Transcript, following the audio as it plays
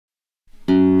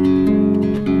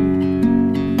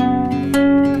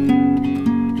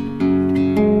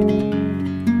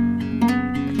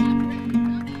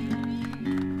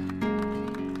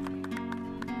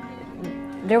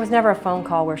never a phone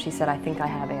call where she said, "I think I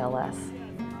have ALS."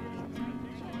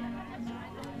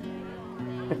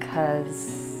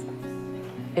 Because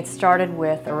it started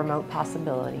with a remote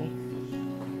possibility,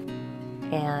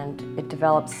 and it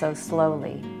developed so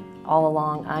slowly. All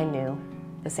along I knew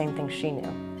the same thing she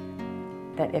knew,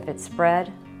 that if it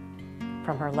spread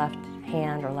from her left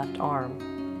hand or left arm,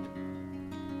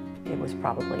 it was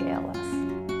probably ALS.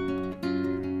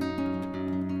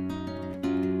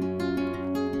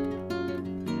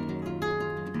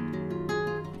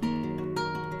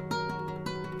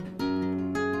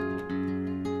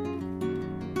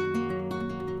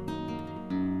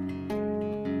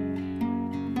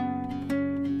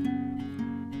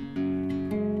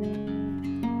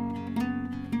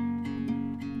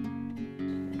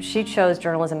 She chose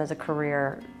journalism as a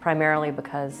career primarily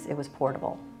because it was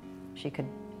portable. She could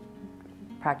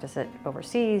practice it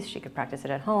overseas, she could practice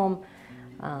it at home.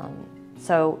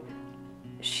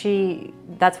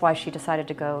 That's why she decided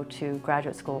to go to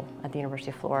graduate school at the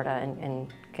University of Florida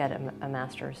and get a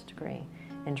master's degree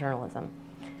in journalism.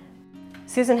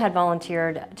 Susan had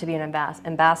volunteered to be an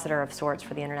ambassador of sorts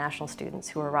for the international students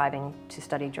who were arriving to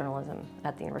study journalism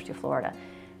at the University of Florida.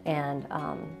 And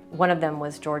one of them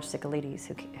was George Sycallides,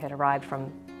 who had arrived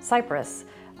from Cyprus,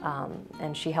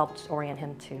 and she helped orient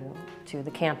him to the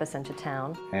campus and to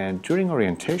town. And during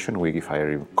orientation week, if I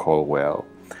recall well,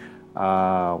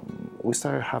 we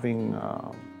started having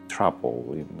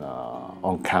trouble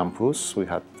on campus. We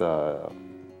had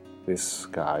this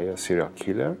guy, a serial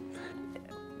killer.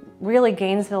 Really,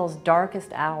 Gainesville's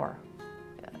darkest hour,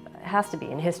 it has to be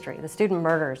in history, the student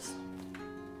murders,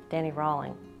 Danny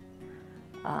Rawling,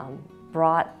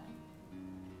 brought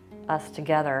us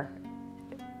together,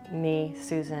 me,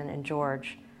 Susan, and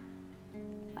George,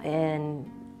 in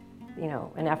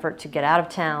an effort to get out of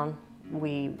town.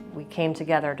 We came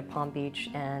together to Palm Beach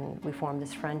and we formed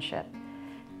this friendship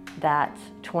that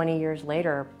 20 years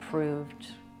later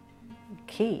proved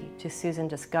key to Susan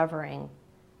discovering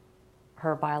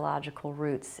her biological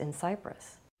roots in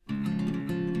Cyprus.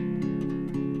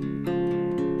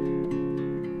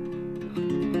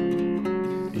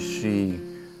 She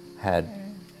had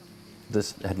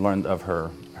learned of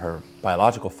her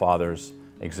biological father's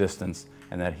existence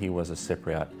and that he was a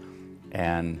Cypriot.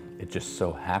 And it just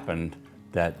so happened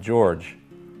that George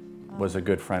was a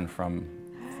good friend from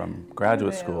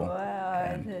graduate school.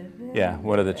 And, yeah,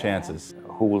 what are the chances?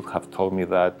 Who would have told me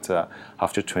that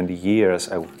after 20 years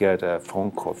I would get a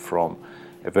phone call from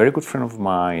a very good friend of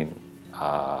mine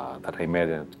that I met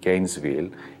in Gainesville,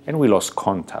 and we lost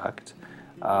contact.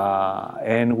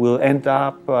 And we'll end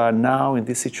up now in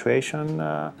this situation,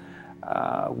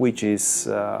 which is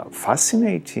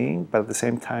fascinating, but at the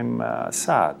same time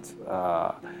sad.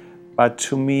 But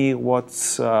to me,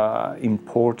 what's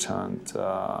important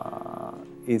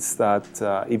is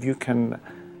that if you can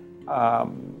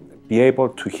be able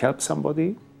to help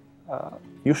somebody,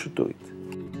 you should do it.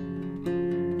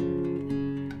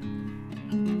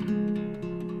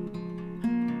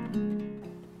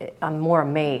 I'm more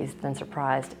amazed than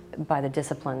surprised by the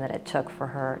discipline that it took for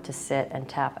her to sit and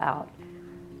tap out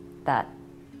that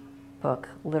book,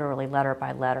 literally letter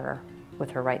by letter,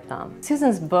 with her right thumb.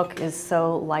 Susan's book is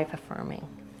so life-affirming,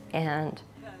 and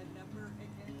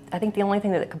I think the only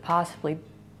thing that could possibly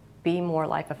be more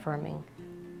life-affirming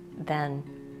than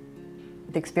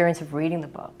the experience of reading the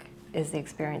book is the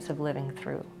experience of living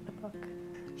through the book.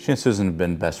 She and Susan have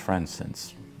been best friends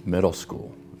since middle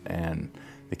school, and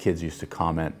the kids used to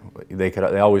comment. They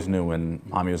always knew when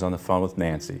Mommy was on the phone with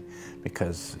Nancy,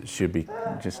 because she'd be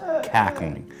just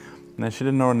cackling. And then she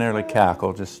didn't ordinarily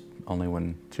cackle, just only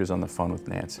when she was on the phone with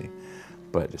Nancy.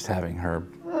 But just having her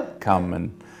come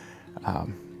and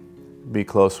be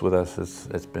close with us,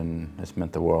 it's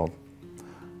meant the world.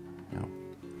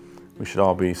 We should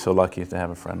all be so lucky to have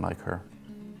a friend like her.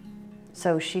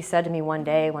 So she said to me one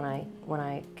day when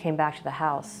I came back to the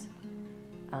house,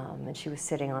 and she was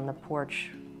sitting on the porch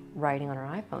writing on her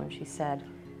iPhone,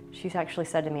 she actually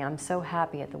said to me, "I'm so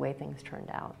happy at the way things turned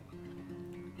out.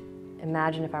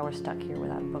 Imagine if I were stuck here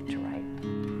without a book to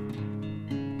write."